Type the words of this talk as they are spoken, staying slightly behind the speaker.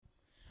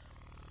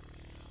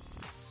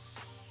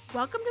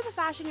Welcome to the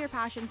Fashion Your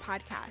Passion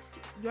podcast,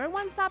 your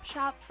one-stop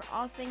shop for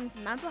all things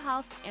mental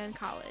health and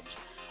college.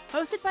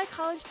 Hosted by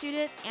college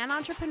student and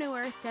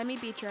entrepreneur Sammy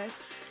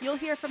Beatrice, you'll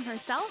hear from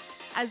herself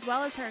as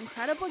well as her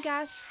incredible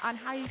guests on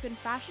how you can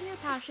fashion your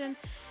passion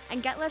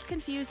and get less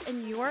confused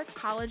in your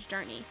college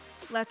journey.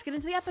 Let's get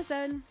into the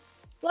episode.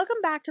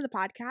 Welcome back to the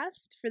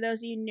podcast. For those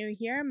of you new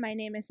here, my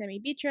name is Sammy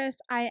Beatrice.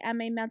 I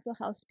am a mental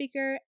health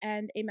speaker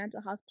and a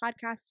mental health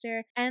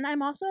podcaster, and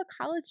I'm also a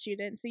college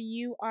student, so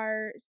you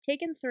are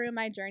taken through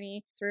my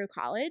journey through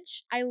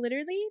college. I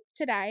literally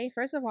today,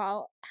 first of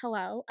all,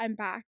 hello, I'm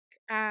back.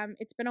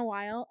 It's been a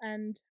while,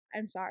 and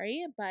I'm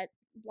sorry, but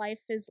life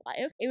is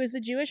life. It was the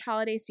Jewish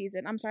holiday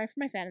season. I'm sorry for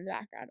my fan in the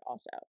background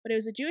also, but it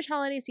was a Jewish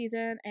holiday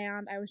season,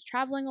 and I was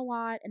traveling a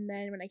lot, and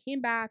then when I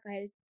came back, I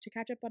had to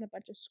catch up on a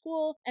bunch of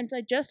school, and so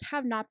I just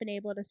have not been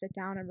able to sit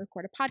down and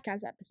record a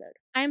podcast episode.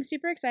 I am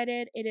super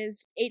excited. It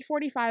is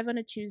 8:45 on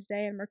a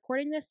Tuesday. I'm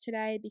recording this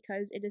today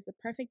because it is the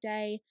perfect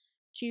day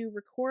to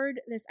record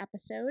this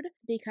episode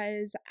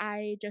because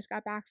I just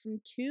got back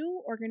from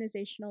 2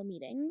 organizational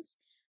meetings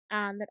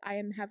that I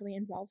am heavily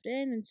involved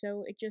in, and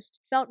so it just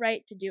felt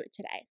right to do it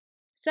today.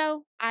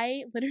 So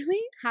I literally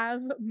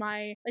have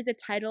the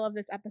title of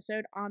this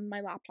episode on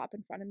my laptop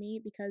in front of me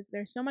because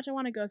there's so much I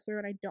want to go through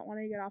and I don't want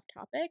to get off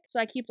topic. So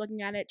I keep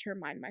looking at it to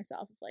remind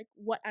myself of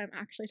what I'm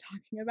actually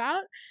talking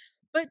about.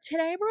 But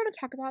today we're going to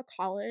talk about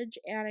college,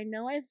 and I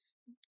know I've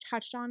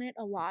touched on it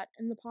a lot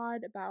in the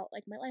pod about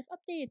my life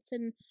updates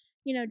and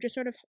just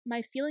sort of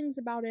my feelings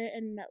about it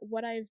and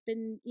what I've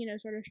been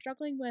sort of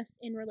struggling with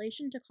in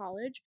relation to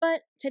college.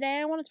 But today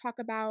I want to talk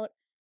about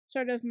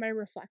sort of my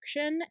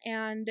reflection,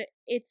 and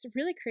it's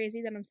really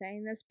crazy that I'm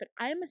saying this, but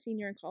I'm a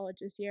senior in college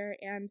this year,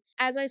 and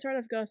as I sort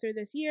of go through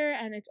this year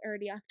and it's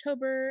already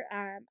October,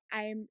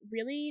 I'm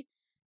really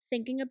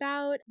thinking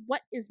about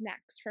what is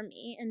next for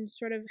me and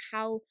sort of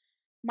how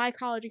my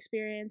college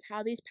experience,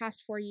 how these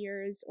past 4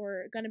 years,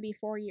 or going to be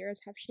 4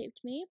 years, have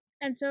shaped me.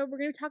 And so we're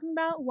going to be talking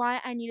about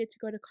why I needed to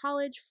go to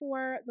college,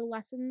 for the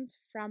lessons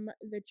from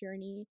the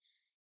journey,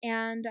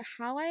 and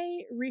how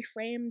I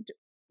reframed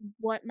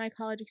what my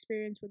college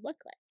experience would look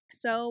like.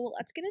 So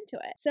let's get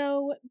into it.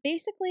 So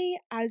basically,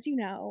 as you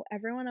know,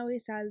 everyone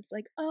always says,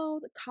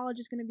 oh, the college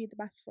is going to be the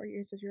best 4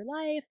 years of your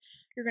life.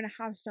 You're going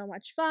to have so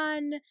much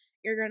fun.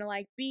 You're going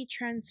to be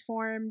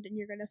transformed, and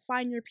you're going to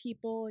find your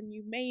people, and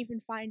you may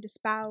even find a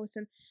spouse,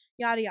 and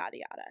yada, yada,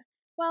 yada.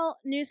 Well,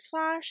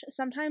 newsflash,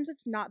 sometimes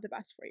it's not the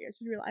best 4 years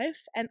of your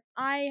life, and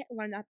I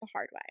learned that the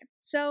hard way.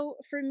 So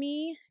for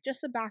me,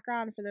 just a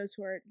background for those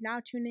who are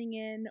now tuning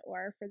in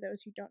or for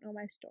those who don't know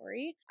my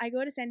story, I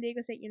go to San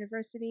Diego State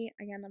University.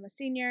 Again, I'm a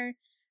senior.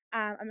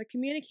 I'm a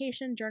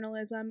communication,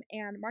 journalism,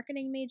 and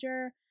marketing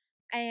major,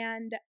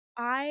 and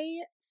I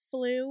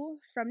flew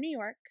from New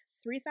York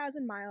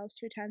 3,000 miles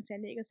to attend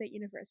San Diego State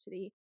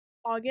University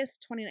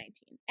August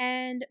 2019.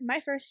 And my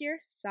first year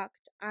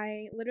sucked.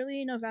 I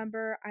literally in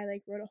November, I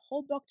wrote a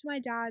whole book to my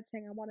dad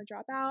saying I want to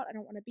drop out. I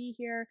don't want to be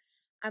here.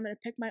 I'm going to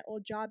pick my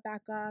old job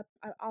back up.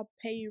 I'll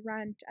pay you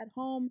rent at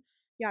home,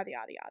 yada,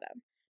 yada, yada.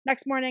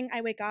 Next morning,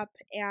 I wake up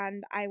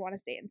and I want to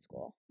stay in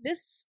school.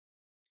 This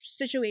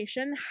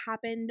situation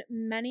happened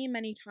many,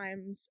 many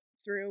times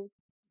through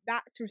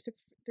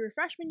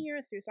freshman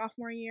year, through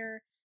sophomore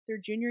year,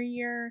 through junior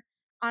year,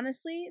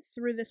 honestly,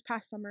 through this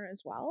past summer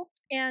as well.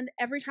 And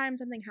every time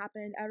something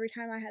happened, every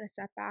time I had a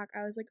setback,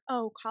 I was like,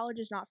 oh, college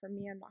is not for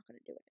me. I'm not going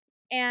to do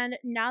it. And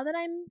now that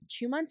I'm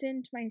 2 months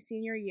into my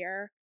senior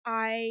year,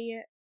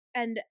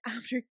 and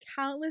after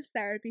countless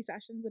therapy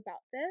sessions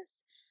about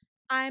this,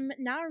 I'm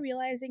now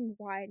realizing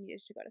why I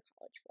needed to go to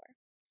college for.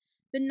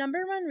 The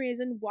number one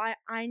reason why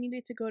I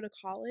needed to go to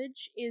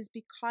college is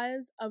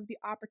because of the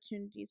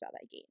opportunities that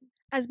I gained.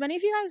 As many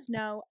of you guys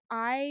know,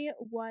 I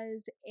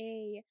was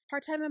a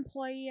part-time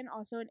employee and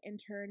also an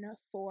intern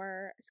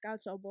for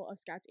Scouts Obel of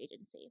Scouts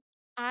Agency.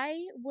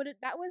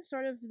 That was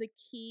sort of the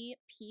key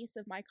piece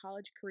of my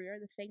college career,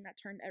 the thing that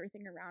turned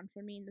everything around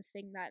for me and the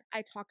thing that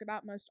I talk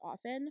about most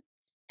often.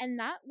 And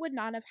that would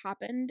not have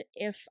happened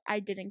if I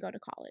didn't go to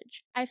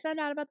college. I found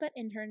out about that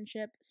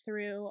internship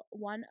through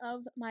one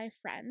of my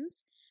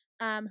friends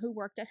who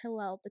worked at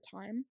Hillel at the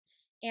time.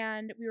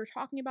 And we were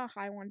talking about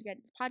how I wanted to get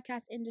into the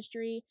podcast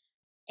industry.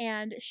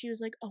 And she was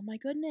like, oh my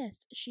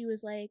goodness. She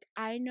was like,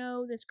 I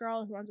know this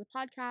girl who runs a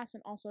podcast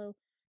and also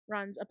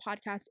runs a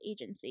podcast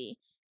agency.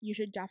 You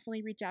should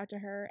definitely reach out to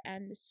her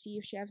and see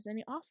if she has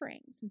any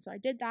offerings. And so I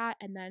did that.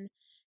 And then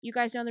you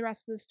guys know the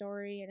rest of the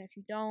story. And if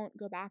you don't,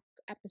 go back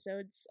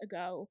episodes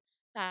ago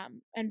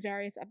and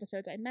various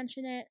episodes, I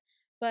mention it.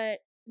 But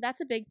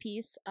that's a big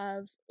piece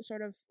of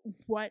sort of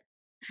what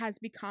has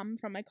become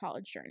from my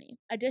college journey.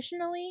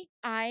 Additionally,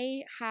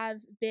 I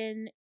have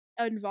been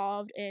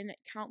involved in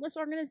countless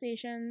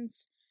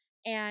organizations,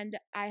 and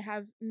I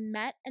have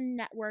met and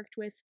networked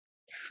with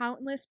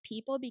countless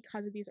people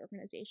because of these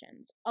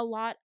organizations. A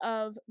lot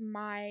of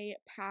my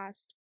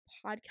past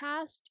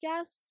podcast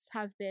guests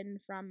have been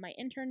from my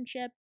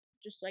internship,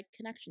 just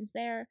connections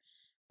there,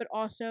 but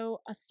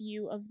also a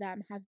few of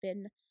them have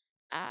been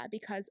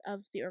because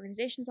of the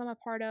organizations I'm a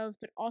part of,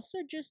 but also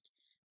just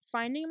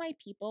finding my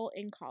people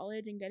in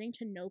college and getting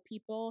to know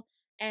people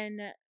and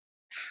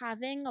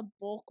having a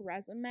bulk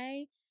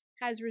resume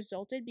has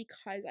resulted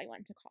because I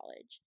went to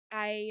college.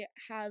 I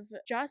have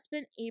just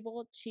been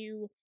able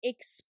to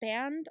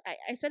expand,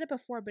 I said it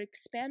before, but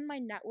expand my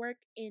network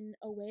in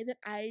a way that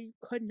I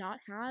could not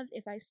have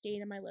if I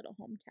stayed in my little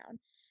hometown.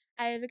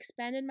 I have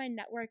expanded my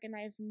network and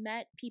I've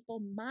met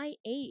people my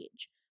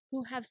age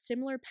who have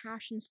similar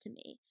passions to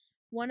me.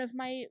 One of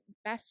my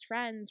best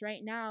friends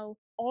right now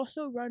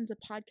also runs a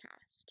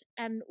podcast,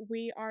 and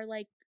we're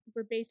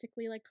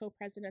basically like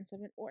co-presidents of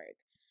an org.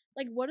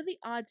 Like, what are the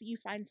odds that you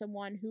find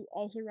someone who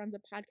also runs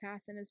a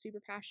podcast and is super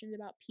passionate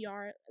about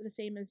PR the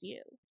same as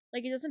you?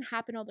 Like, it doesn't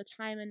happen all the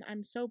time, and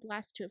I'm so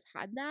blessed to have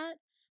had that.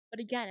 But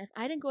again, if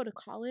I didn't go to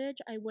college,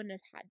 I wouldn't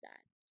have had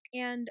that.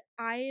 And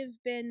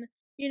I've been,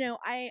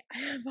 I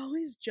have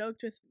always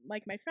joked with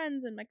like my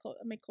friends and my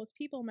close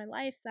people in my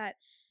life that,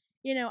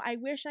 I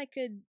wish I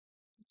could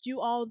do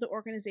all the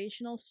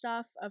organizational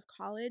stuff of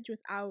college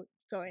without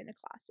going to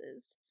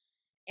classes.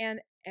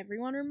 And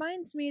everyone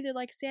reminds me, they're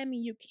like, Sammy,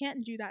 you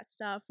can't do that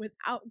stuff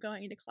without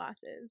going to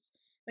classes.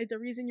 Like, the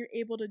reason you're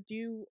able to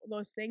do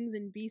those things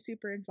and be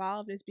super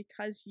involved is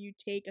because you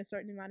take a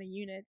certain amount of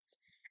units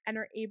and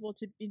are able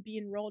to be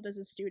enrolled as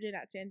a student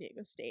at San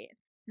Diego State.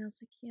 And I was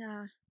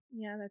like,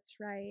 yeah, that's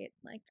right.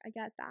 Like, I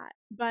get that.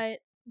 But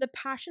the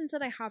passions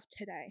that I have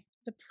today,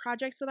 the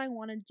projects that I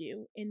want to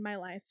do in my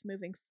life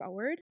moving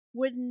forward,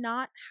 would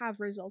not have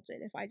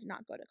resulted if I did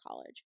not go to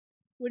college.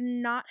 Would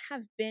not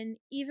have been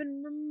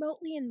even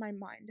remotely in my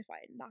mind if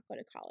I did not go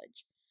to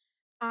college.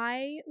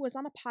 I was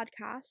on a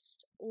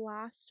podcast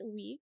last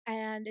week,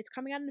 and it's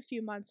coming out in a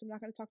few months, so I'm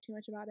not going to talk too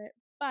much about it.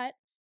 But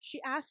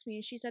she asked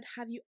me, she said,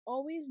 have you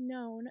always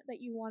known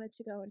that you wanted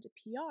to go into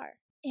PR?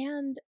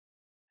 And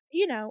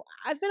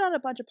I've been on a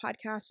bunch of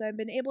podcasts, so I've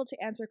been able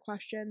to answer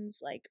questions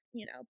like,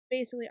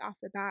 basically off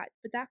the bat.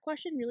 But that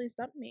question really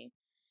stumped me.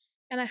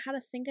 And I had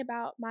to think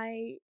about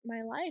my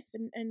life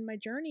and my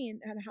journey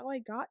and how I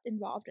got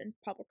involved in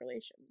public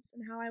relations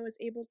and how I was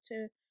able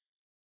to,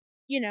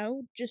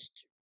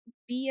 just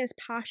be as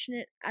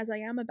passionate as I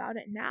am about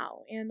it now.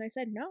 And I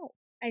said no.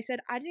 I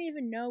said I didn't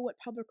even know what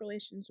public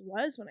relations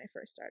was when I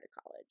first started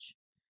college.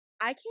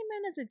 I came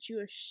in as a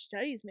Jewish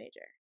studies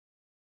major.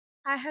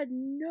 I had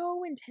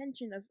no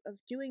intention of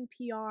doing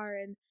PR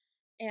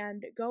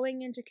and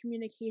going into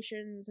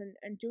communications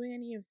and doing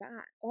any of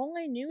that. All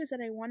I knew is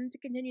that I wanted to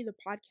continue the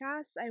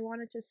podcast. I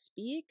wanted to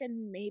speak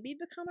and maybe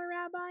become a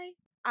rabbi.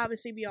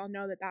 Obviously, we all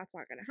know that that's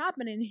not going to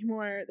happen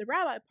anymore, the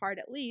rabbi part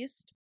at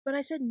least. But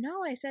I said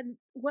no. I said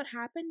what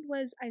happened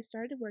was I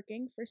started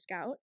working for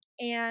Scout,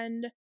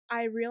 and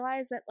I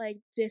realized that like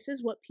this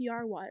is what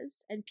PR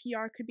was, and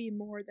PR could be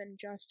more than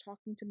just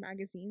talking to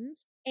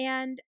magazines.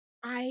 And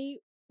I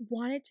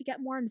wanted to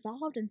get more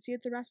involved and see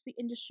what the rest of the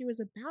industry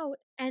was about.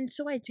 And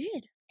so I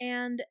did.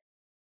 And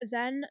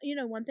then,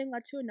 one thing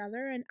led to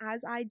another. And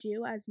as I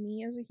do, as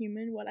me as a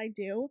human, what I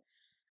do,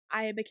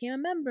 I became a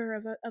member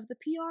of the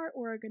PR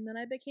org, and then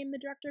I became the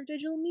director of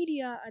digital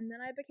media, and then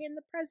I became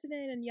the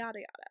president, and yada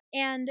yada.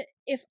 And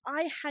if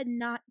I had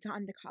not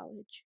gotten to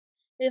college,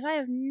 if I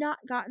have not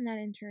gotten that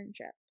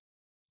internship,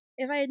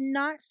 if I had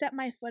not stepped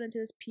my foot into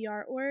this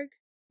PR org,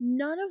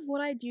 none of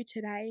what I do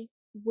today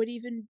would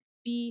even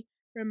be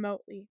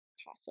remotely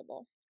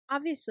possible.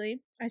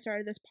 Obviously, I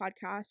started this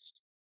podcast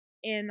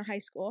in high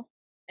school,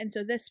 and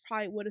so this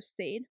probably would have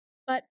stayed.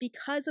 But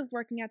because of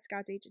working at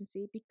Scouts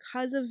Agency,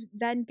 because of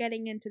then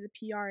getting into the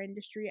PR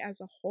industry as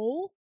a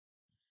whole,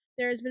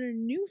 there has been a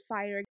new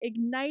fire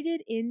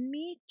ignited in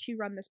me to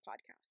run this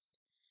podcast.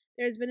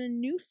 There's been a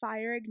new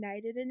fire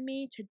ignited in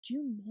me to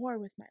do more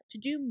with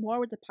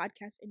the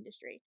podcast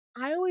industry.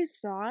 I always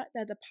thought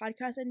that the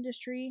podcast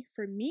industry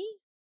for me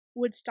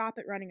would stop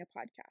at running a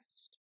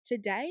podcast.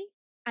 Today,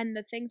 and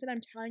the things that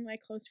I'm telling my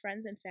close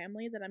friends and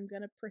family that I'm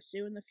going to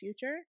pursue in the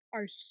future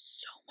are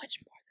so much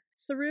more.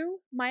 Through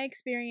my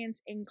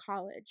experience in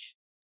college,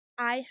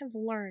 I have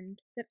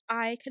learned that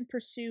I can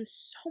pursue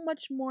so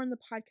much more in the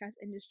podcast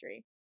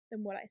industry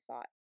than what I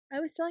thought. I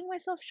was selling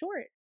myself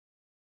short.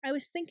 I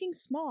was thinking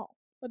small.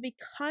 But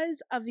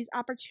because of these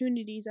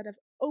opportunities that have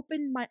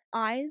opened my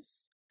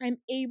eyes, I'm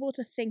able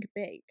to think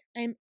big.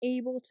 I'm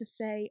able to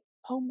say,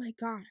 oh my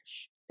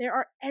gosh, there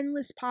are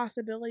endless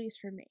possibilities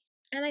for me.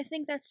 And I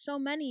think that so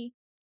many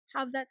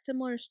have that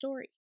similar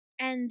story.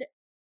 And,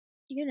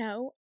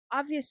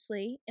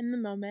 obviously, in the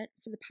moment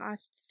for the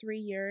past 3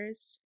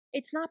 years,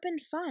 it's not been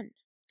fun.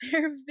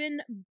 There have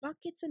been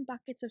buckets and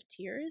buckets of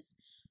tears.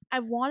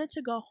 I've wanted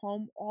to go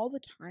home all the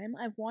time.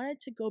 I've wanted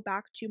to go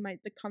back to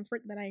the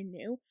comfort that I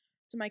knew,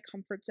 to my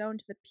comfort zone,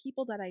 to the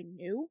people that I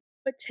knew.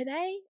 But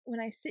today, when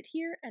I sit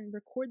here and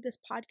record this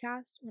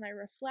podcast, when I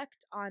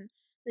reflect on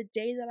the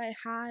day that I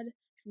had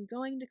from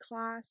going to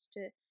class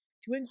to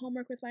doing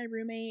homework with my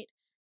roommate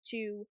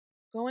to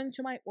going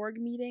to my org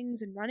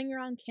meetings and running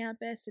around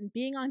campus and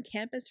being on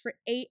campus for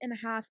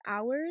 8.5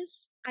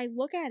 hours, I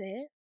look at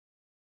it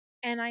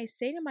and I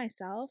say to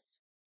myself,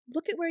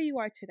 look at where you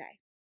are today.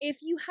 If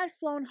you had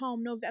flown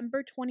home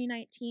November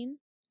 2019,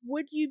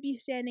 would you be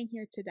standing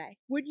here today?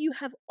 Would you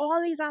have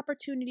all these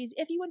opportunities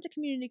if you went to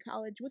community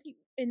college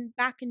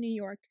back in New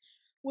York?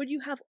 Would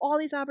you have all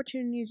these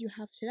opportunities you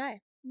have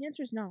today? The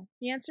answer is no.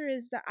 The answer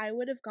is that I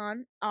would have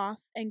gone off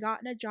and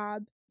gotten a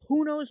job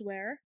who knows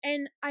where,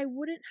 and I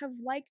wouldn't have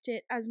liked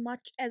it as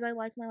much as I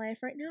like my life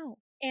right now.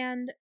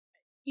 And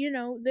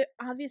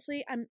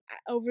obviously, I'm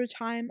over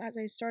time as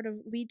I sort of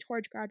lead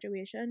towards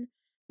graduation,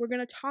 we're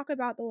going to talk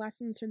about the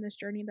lessons from this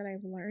journey that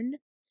I've learned.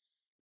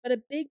 But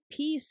a big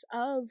piece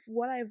of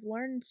what I've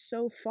learned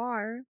so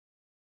far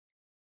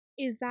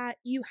is that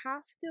you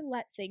have to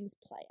let things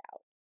play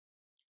out.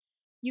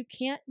 You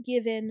can't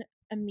give in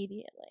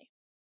immediately.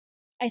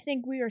 I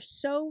think we are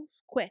so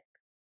quick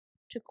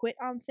to quit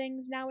on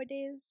things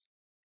nowadays.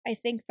 I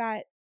think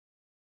that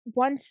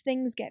once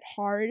things get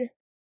hard,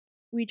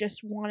 we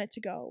just want it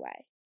to go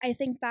away. I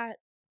think that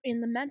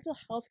in the mental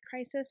health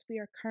crisis we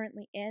are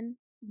currently in,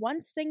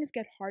 once things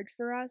get hard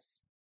for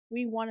us,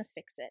 we want to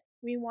fix it.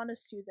 We want to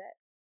soothe it.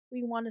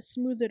 We want to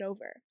smooth it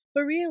over.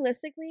 But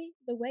realistically,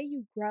 the way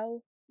you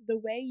grow, the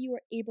way you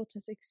are able to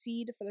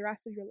succeed for the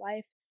rest of your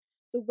life,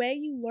 the way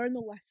you learn the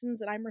lessons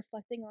that I'm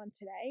reflecting on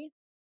today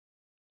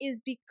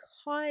is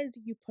because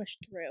you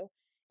pushed through,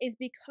 is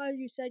because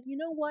you said, you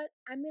know what,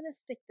 I'm going to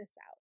stick this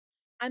out.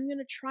 I'm going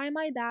to try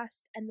my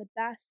best, and the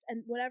best,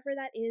 and whatever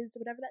that is,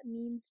 whatever that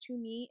means to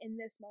me in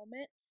this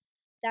moment,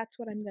 that's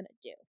what I'm going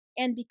to do.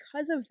 And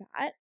because of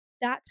that,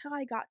 that's how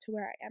I got to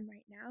where I am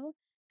right now.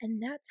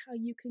 And that's how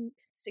you can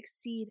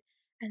succeed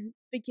and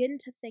begin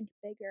to think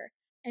bigger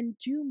and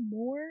do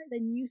more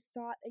than you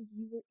thought that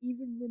you were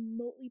even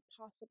remotely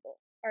possible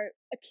or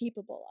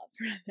capable of,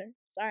 rather.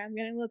 Sorry, I'm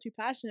getting a little too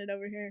passionate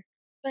over here.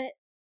 But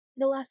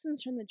the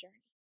lessons from the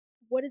journey.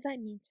 What does that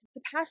mean to me?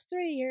 The past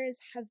 3 years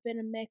have been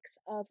a mix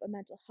of a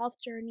mental health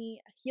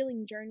journey, a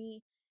healing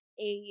journey,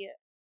 a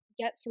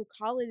get through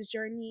college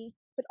journey.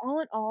 But all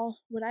in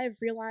all, what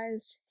I've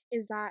realized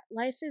is that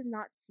life is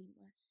not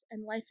seamless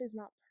and life is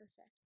not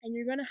perfect. And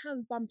you're going to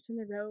have bumps in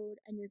the road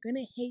and you're going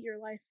to hate your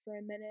life for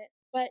a minute.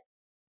 But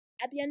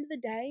at the end of the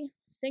day,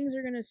 things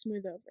are going to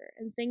smooth over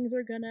and things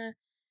are going to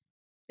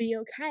be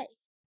okay.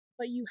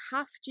 But you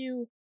have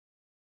to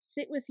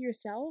sit with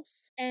yourself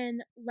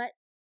and let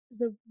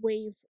the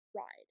wave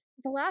ride.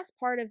 The last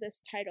part of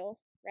this title,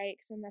 right,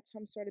 because that's how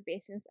I'm sort of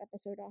basing this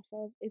episode off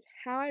of, is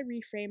how I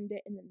reframed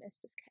it in the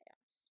midst of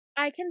chaos.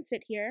 I can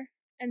sit here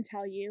and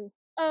tell you,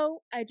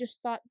 oh, I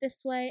just thought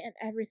this way and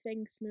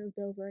everything smoothed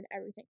over and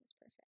everything was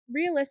perfect.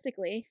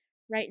 Realistically,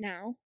 right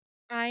now,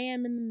 I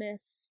am in the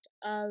midst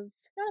of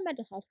not a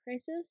mental health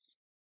crisis,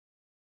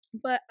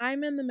 but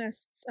I'm in the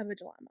midst of a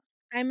dilemma.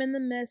 I'm in the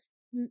midst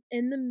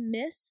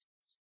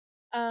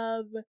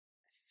of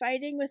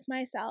fighting with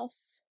myself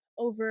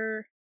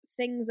over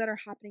things that are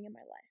happening in my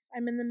life.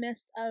 I'm in the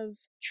midst of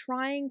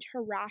trying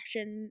to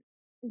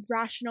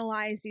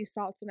rationalize these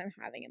thoughts that I'm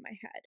having in my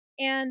head.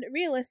 And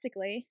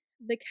realistically,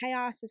 the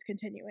chaos is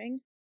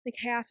continuing. The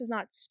chaos has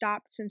not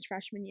stopped since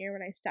freshman year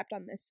when I stepped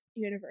on this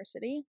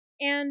university.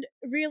 And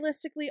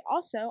realistically,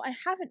 also, I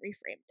haven't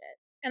reframed it.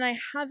 And I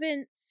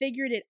haven't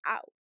figured it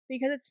out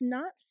because it's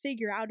not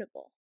figure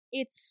outable.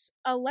 It's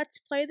a let's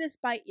play this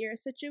by ear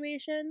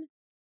situation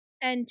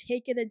and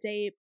take it a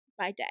day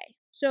by day.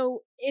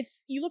 So if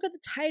you look at the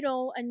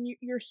title and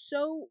you're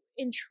so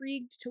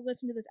intrigued to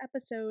listen to this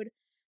episode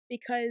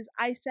because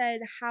I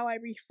said how I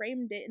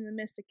reframed it in the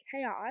midst of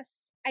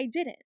chaos, I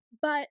didn't.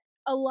 But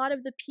a lot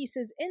of the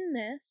pieces in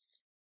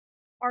this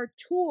are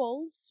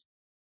tools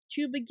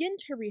to begin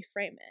to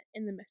reframe it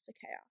in the midst of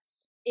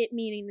chaos, it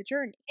meaning the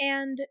journey.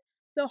 And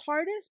the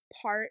hardest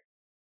part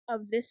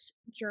of this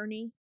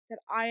journey that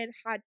I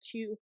had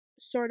to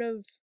sort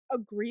of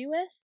agree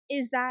with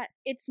is that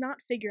it's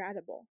not figure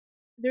outable.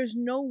 There's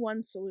no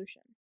one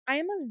solution. I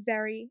am a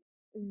very,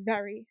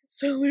 very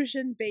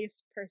solution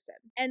based person.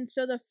 And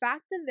so the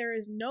fact that there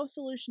is no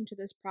solution to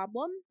this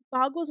problem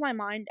boggles my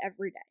mind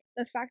every day.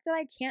 The fact that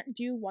I can't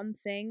do one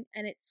thing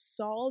and it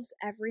solves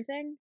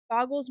everything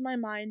boggles my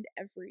mind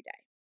every day.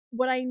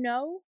 What I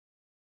know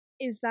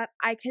is that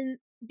I can,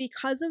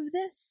 because of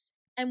this,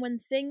 and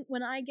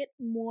when I get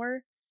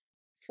more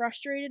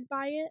frustrated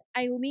by it,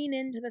 I lean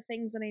into the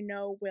things that I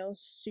know will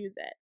soothe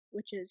it,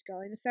 which is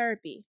going to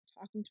therapy,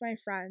 talking to my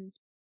friends,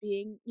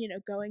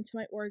 going to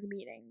my org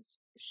meetings,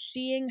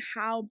 seeing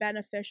how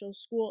beneficial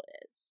school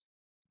is.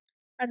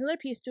 That's another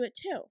piece to it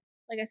too.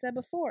 Like I said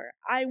before,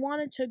 I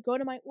wanted to go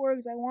to my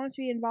orgs, I wanted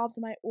to be involved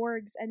in my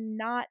orgs and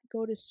not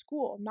go to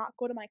school, not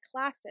go to my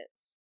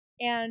classes.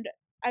 And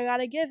I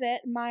gotta give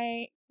it,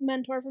 my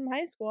mentor from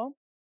high school,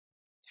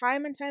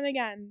 time and time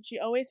again, she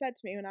always said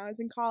to me when I was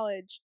in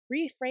college,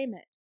 reframe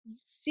it.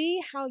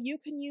 See how you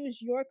can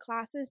use your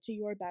classes to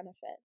your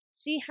benefit.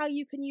 See how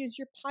you can use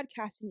your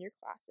podcast in your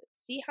classes.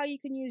 See how you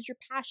can use your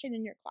passion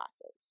in your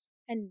classes.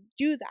 And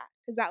do that,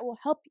 because that will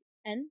help you.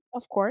 And,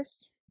 of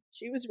course,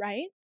 she was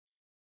right.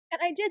 And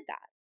I did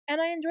that.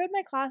 And I enjoyed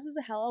my classes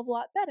a hell of a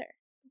lot better.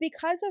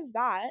 Because of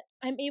that,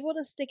 I'm able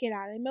to stick it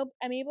out.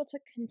 I'm able to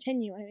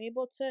continue. I'm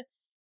able to,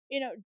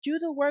 do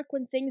the work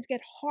when things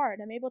get hard.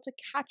 I'm able to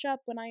catch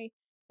up when I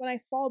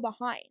fall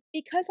behind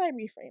because I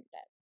reframed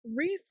it.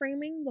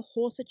 reframing the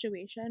whole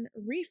situation,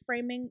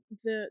 reframing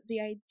the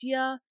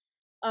idea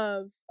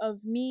of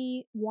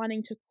me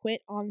wanting to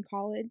quit on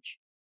college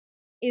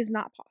is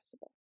not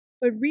possible.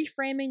 But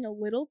reframing the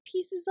little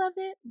pieces of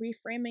it,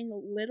 reframing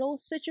the little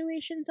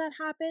situations that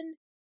happen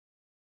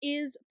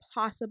is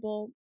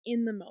possible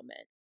in the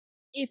moment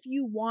if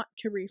you want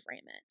to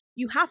reframe it.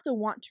 You have to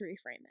want to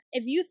reframe it.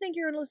 If you think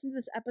you're going to listen to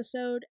this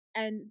episode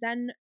and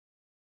then,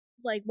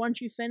 like,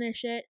 once you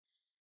finish it,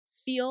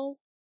 feel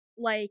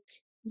like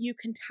you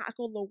can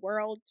tackle the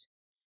world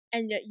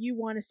and yet you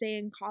want to stay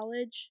in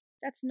college,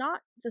 that's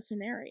not the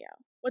scenario.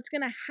 What's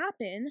going to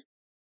happen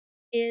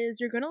is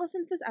you're going to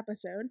listen to this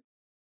episode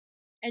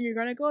and you're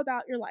going to go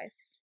about your life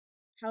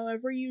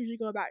however you usually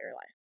go about your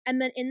life.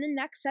 And then in the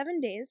next 7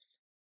 days,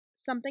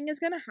 something is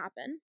going to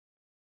happen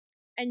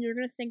and you're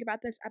going to think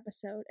about this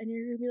episode and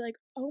you're going to be like,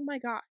 oh my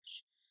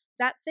gosh,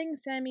 that thing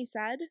Sammy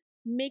said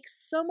makes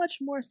so much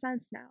more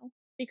sense now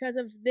because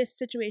of this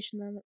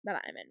situation that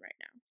I'm in right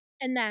now.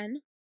 And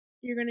then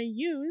you're going to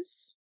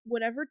use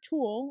whatever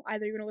tool,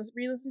 either you're going to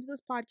re-listen to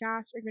this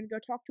podcast, or you're going to go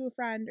talk to a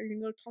friend, or you're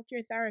going to go talk to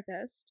your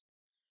therapist.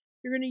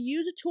 You're going to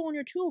use a tool in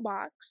your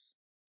toolbox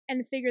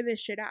and figure this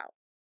shit out.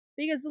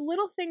 Because the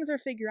little things are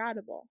figure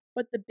outable,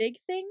 but the big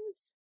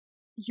things,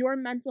 your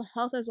mental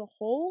health as a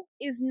whole,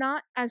 is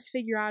not as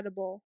figure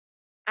outable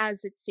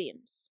as it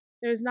seems.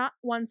 There's not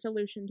one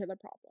solution to the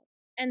problem.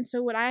 And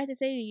so what I have to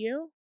say to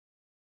you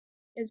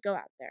is go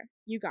out there.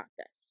 You got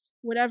this.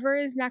 Whatever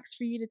is next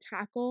for you to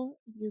tackle,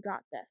 you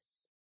got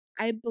this.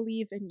 I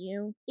believe in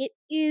you. It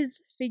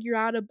is figure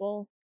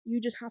outable. You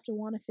just have to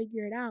want to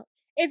figure it out.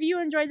 If you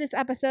enjoyed this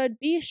episode,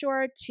 be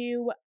sure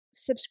to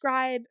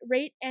subscribe,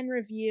 rate, and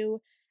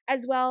review.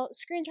 As well,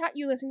 screenshot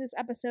you listening to this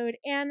episode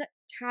and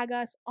tag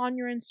us on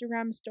your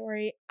Instagram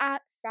story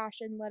at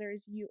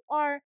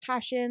 @FashionLettersUR.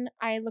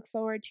 I look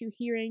forward to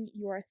hearing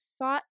your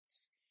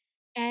thoughts,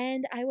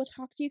 and I will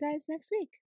talk to you guys next week.